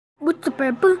What's the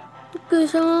purple?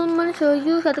 Because I'm gonna show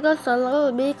you how to go solo.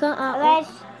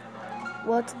 Let's.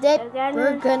 Well, today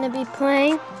we're gonna be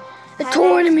playing a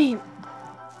tournament.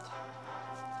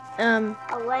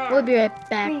 We'll be right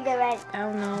back. I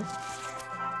don't know.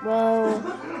 Well,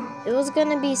 it was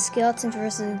gonna be skeletons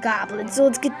versus goblins. So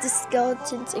let's get the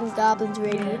skeletons and goblins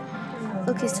ready.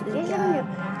 Okay, so we got.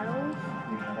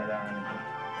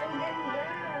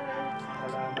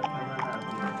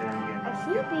 I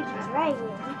see a baby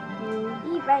dragon.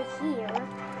 He's right here.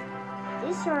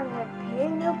 This one would be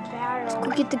in the battle. Go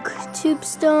get the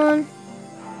tombstone.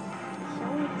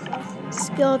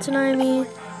 Skeleton army.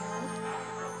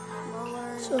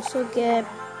 So also get.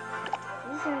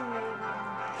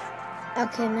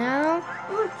 Okay, now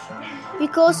you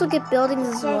can also get buildings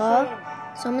as well.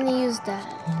 So I'm gonna use that.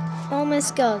 All my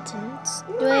skeletons.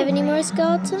 Do I have any more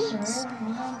skeletons?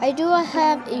 I do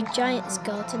have a giant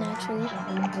skeleton actually.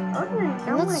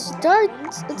 And let's start.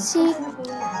 Let's see.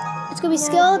 It's gonna be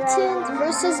skeletons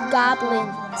versus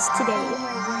goblins today.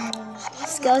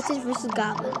 Skeletons versus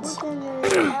goblins.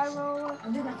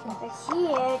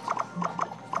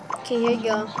 Okay, here you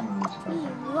go.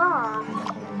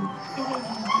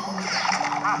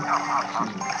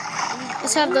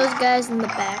 Let's have those guys in the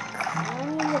back.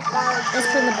 Let's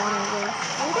put in the bottom here.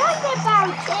 I'm going to get down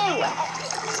too.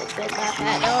 Let's put that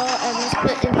and let's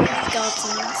put in the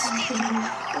skeletons.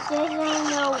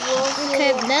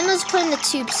 Okay, then let's put in the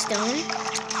tombstone.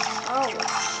 Oh.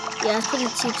 Yeah, let's put in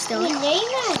the tombstone. Name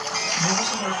it.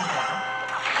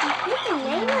 You can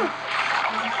name it.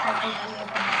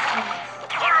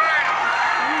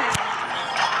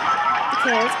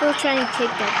 Okay, let's go try and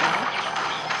kick that guy.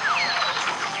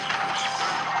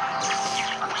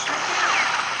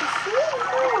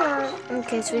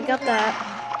 Okay, so we got that.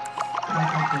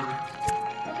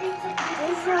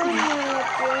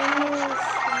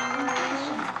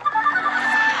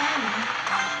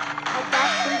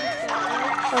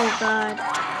 Oh God.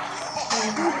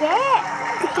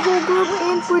 Get the whole group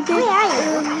in for this.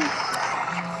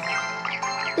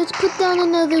 Let's put down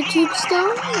another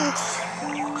tombstone.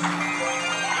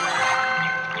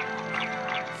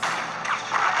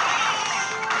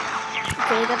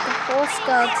 Okay, we got the whole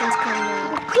skeletons coming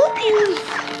out. Cookies!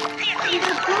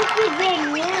 The cookies in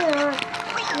here.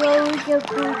 Where's the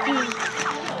cookies?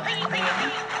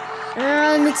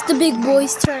 And it's the big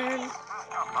boy's turn.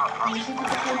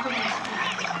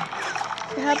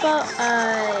 How about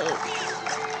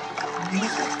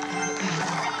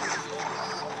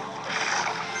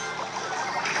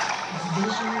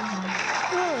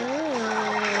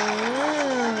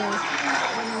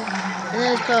and then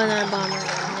let's put another bomber in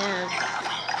there.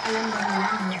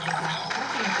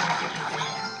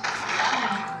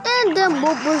 And then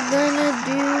what we're gonna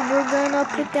do, we're gonna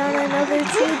put down another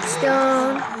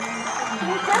tombstone.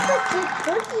 Look at the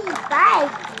cookies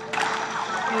bite.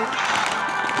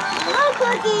 No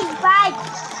cookies bite.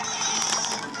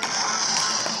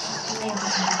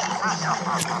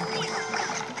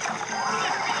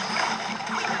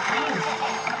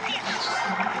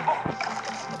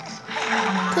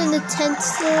 Put in the tent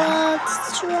slots,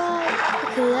 try.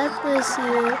 Okay, that's nice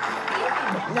here.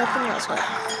 But nothing else works.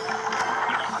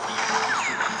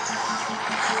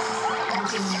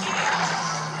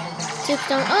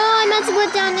 Tombstone. Oh, I meant to put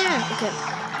it down there. Okay.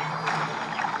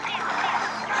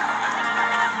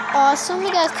 Awesome, we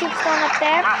got a tombstone up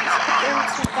there. Let's put in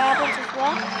some goblins as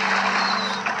well.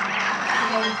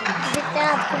 Get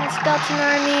down, put in skeleton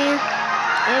army.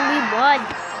 And we won.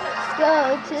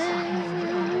 Skeleton.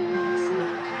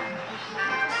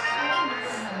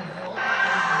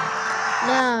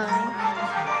 Now,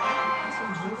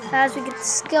 as we get the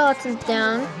skeletons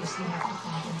down,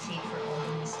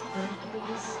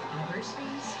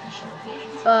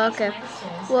 oh, okay.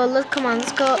 Well, let's come on.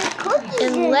 Let's go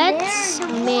and let's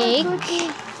make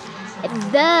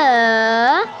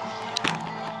the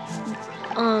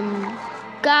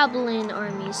goblin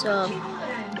army. So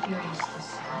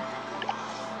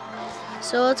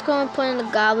let's go and put in the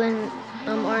goblin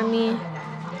army.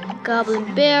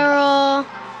 Goblin barrel.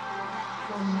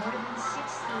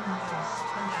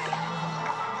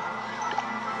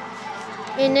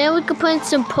 And then we could put in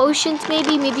some potions,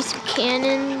 maybe some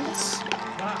cannons.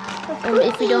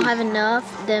 If we don't have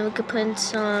enough, then we could put in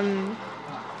some.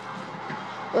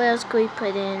 What else could we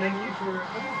put in?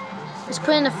 Let's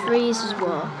put in a freeze as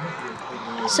well.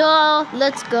 So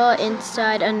let's go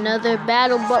inside another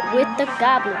battle, but with the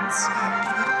goblins.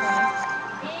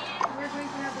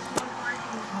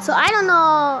 So I don't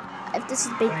know if this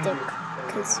is big dick,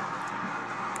 because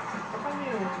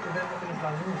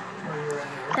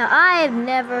now I have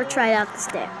never tried out this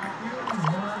deck.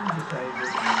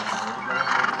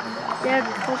 There,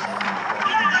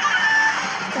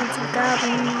 got some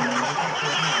goblins.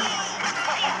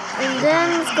 And then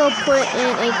let's go put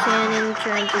in a cannon,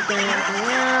 try and take down everything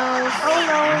else. Oh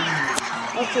no.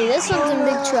 Okay, this one's in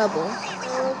big trouble.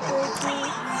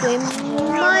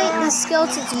 The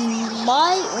skeletons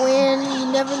might win, you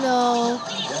never know.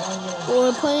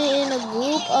 We're putting in a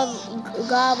group of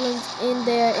goblins in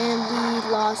there and we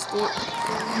lost it.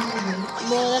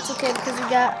 Well, that's okay because we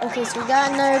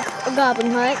got another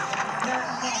goblin hut.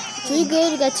 Pretty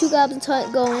good, we got 2 goblins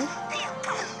hut going.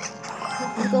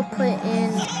 Let's go put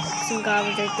in some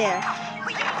goblins right there.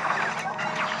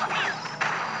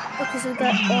 Okay, so we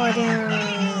got all down.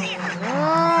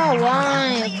 Oh,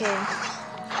 why? Okay.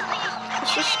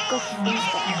 Let's just go freeze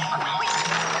that.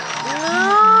 No,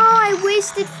 I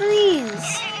wasted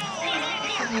freeze.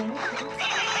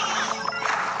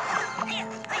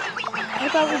 How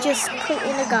about we just put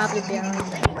in a goblin barrel?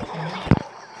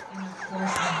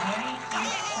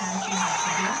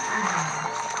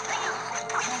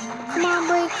 Come on,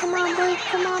 break, come on, break,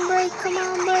 come on, break, come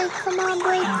on, break, come on,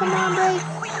 break, come on, break.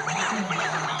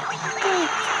 Break.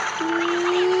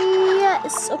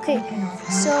 Yes, okay.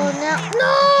 So now,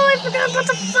 no, I forgot about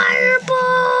the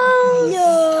fireballs.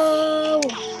 No.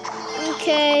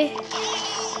 Okay.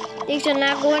 Things are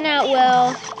not going out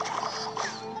well.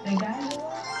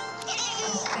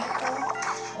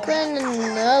 Put in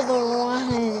another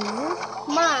one.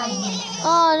 Mine.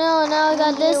 Oh no, now I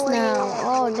got this now.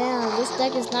 Oh damn, this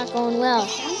deck is not going well.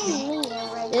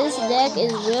 This deck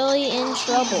is really in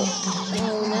trouble.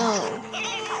 Oh no.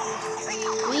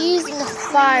 Using the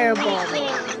fireball.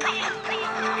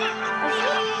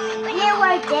 Yeah,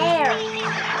 right there.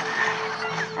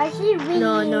 I see Reed.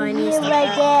 No, I need to stop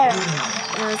right that. there.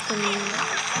 No, it's coming.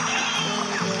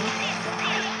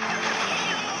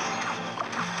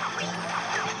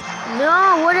 No,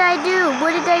 what did I do?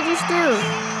 What did I just do?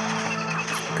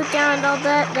 Put down all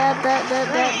that.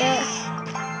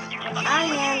 I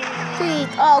am. Please.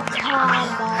 Oh, come on.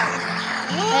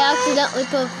 I accidentally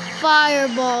put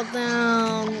fireball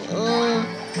down. Ugh.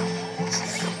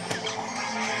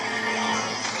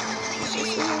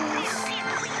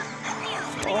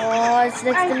 Oh, it's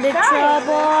next in big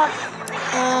trouble.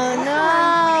 Oh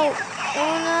no.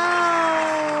 Oh no.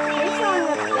 This one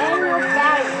was better than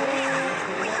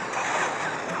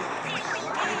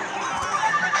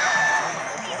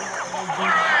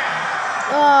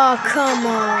Oh, come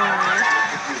on.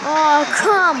 Oh,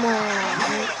 come on.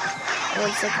 Oh,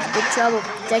 it's like big trouble.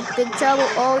 Take big trouble.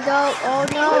 Oh no. Oh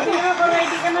no.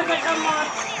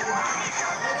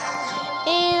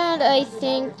 And I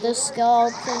think the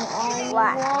skeleton on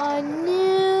one.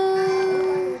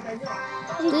 No.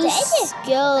 The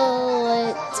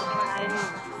skeleton.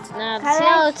 Now the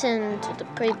skeleton with a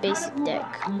pretty basic deck.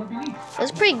 It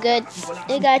was pretty good.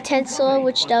 It got a tinsel,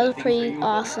 which that was pretty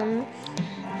awesome.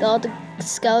 Got all the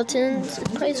skeletons.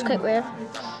 It's quite rare.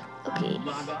 Okay,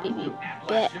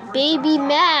 baby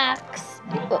Max.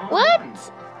 What?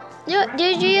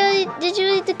 Did you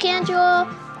eat the candy?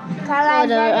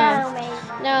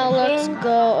 Now let's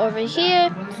go over here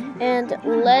and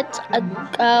let's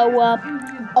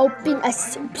open a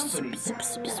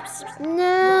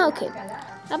no. Okay,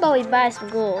 how about we buy some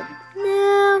gold?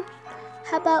 No.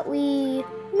 How about we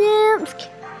no?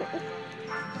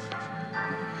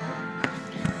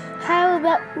 How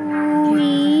about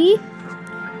we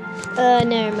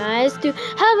never mind. Let's do.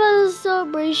 How about a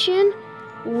celebration?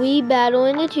 We battle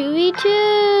in a 2v2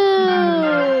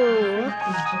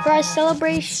 for our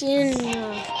celebration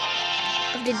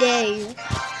of the day.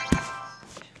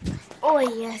 Oh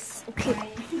yes, okay.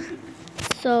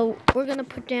 So we're gonna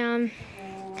put down.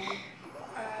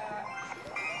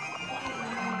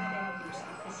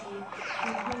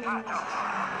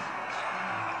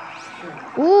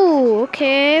 Ooh,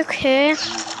 okay.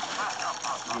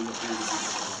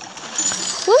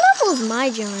 What level is my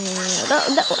giant?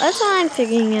 That's what I'm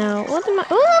figuring out. What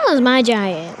level is my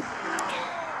giant?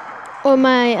 Or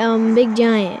my big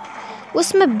giant?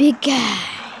 What's my big guy?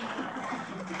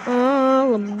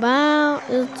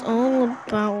 It's all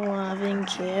about loving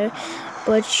care,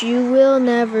 but you will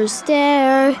never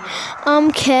stare.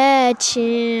 I'm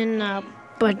catching up,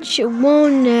 but you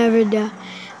won't never die.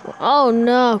 Oh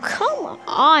no, come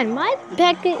on. My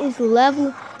P.E.K.K.A. is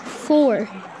level 4.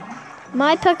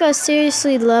 My P.E.K.K.A. is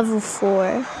seriously level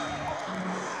 4.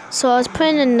 So I was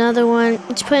putting another one.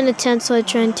 Let's put in a tinsel. I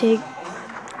try and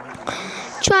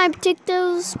take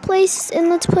those places and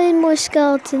let's play more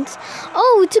skeletons.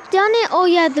 Oh, we took down it. Oh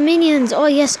yeah, the minions. Oh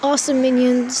yes, awesome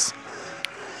minions.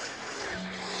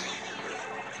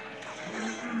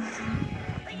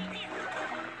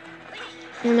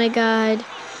 Oh my god.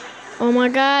 Oh my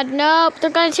god, nope. They're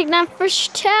gonna take that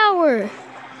first tower.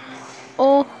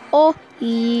 Oh,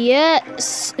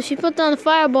 yes. If you put down the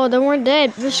fireball, then we're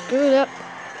dead. We're screwed up.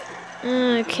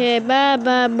 Okay, bye,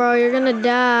 bro. You're gonna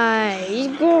die.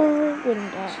 You're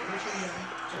gonna die.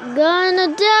 Gonna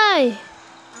die.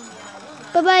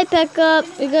 Bye, Pekka.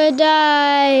 You're gonna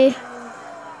die.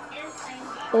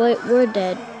 Wait, we're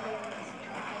dead.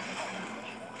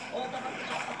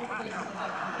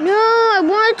 No, I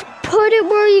want to put it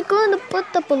where you're going to put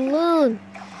the balloon.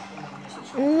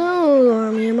 No,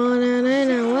 army,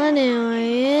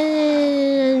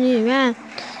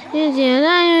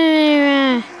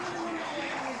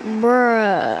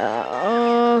 bruh.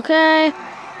 Okay,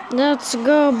 let's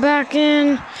go back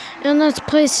in and let's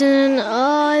place in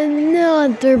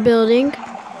another building.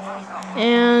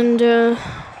 And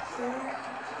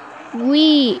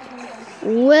we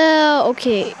will.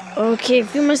 Okay, a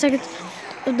few more seconds.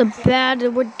 Of the bad,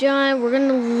 we're done. We're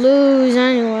gonna lose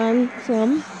anyway.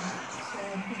 So,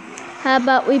 how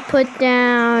about we put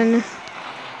down?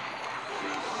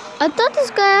 I thought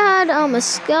this guy had a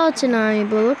skeleton army,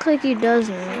 but it looks like he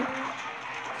doesn't.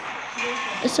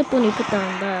 Except when he put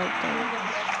down that.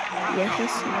 Yeah,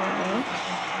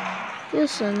 he'll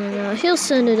send it out. He'll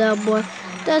send it out, boy.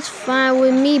 That's fine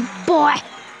with me, boy.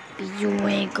 But you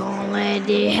ain't gonna let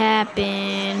it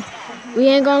happen. We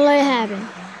ain't gonna let it happen.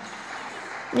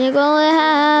 You're gonna let it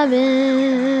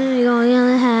happen. You're gonna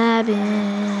let it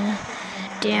happen.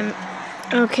 Damn it.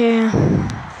 Okay.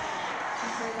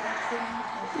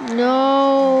 No.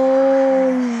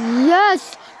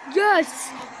 Yes.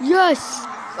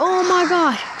 Oh my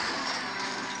god.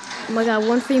 Oh my god,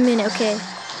 1 free minute. Okay.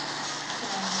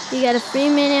 You got a free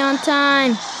minute on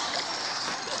time.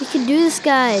 You can do this,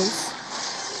 guys.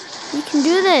 You can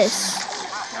do this.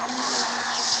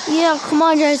 Yeah, come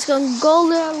on, guys, go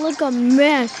there like a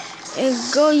man and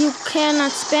go. You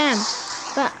cannot spam,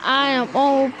 but I am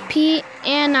OP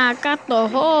and I got the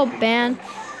whole band.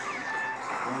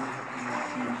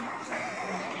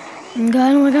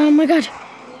 Oh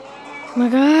my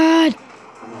god,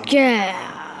 yeah,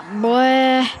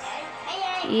 boy,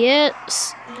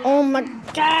 yes, oh my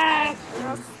god,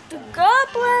 the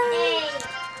goblin.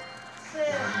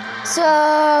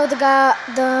 So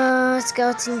the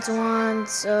skeletons won.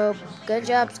 So good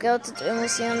job, skeletons, and we'll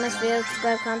see you on this video.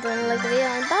 Subscribe, comment, and like the video,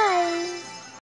 and bye.